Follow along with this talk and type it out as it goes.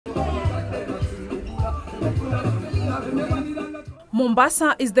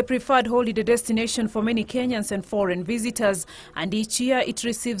Mombasa is the preferred holiday destination for many Kenyans and foreign visitors, and each year it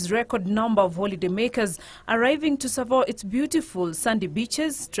receives record number of holidaymakers arriving to savour its beautiful sandy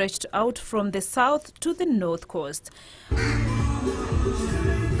beaches stretched out from the south to the north coast.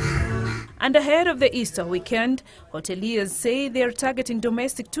 And ahead of the Easter weekend, hoteliers say they are targeting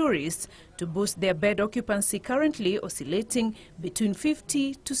domestic tourists to boost their bed occupancy, currently oscillating between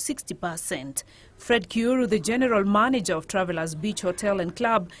 50 to 60%. Fred Kiuru, the general manager of Travelers Beach Hotel and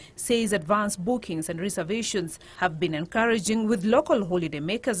Club, says advanced bookings and reservations have been encouraging, with local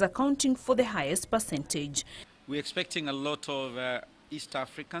holidaymakers accounting for the highest percentage. We're expecting a lot of East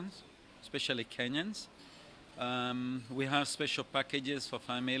Africans, especially Kenyans. We have special packages for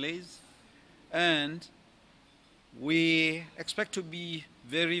families. And we expect to be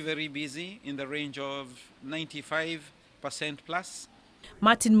very, very busy, in the range of 95% plus.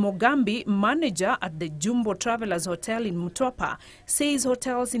 Martin Mogambi, manager at the Jumbo Travelers Hotel in Mtwapa, says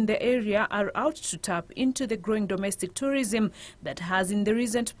hotels in the area are out to tap into the growing domestic tourism that has in the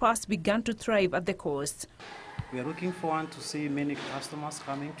recent past begun to thrive at the coast. We are looking forward to see many customers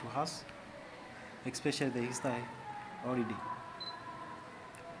coming to us, especially the Easter holiday.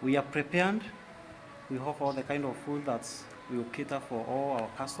 We are prepared. We have all the kind of food that will cater for all our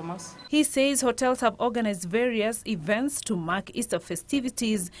customers. He says hotels have organized various events to mark Easter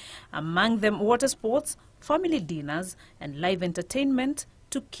festivities, among them water sports, family dinners and live entertainment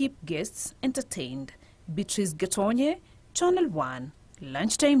to keep guests entertained. Beatrice Gatonye, Channel 1,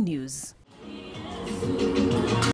 Lunchtime News.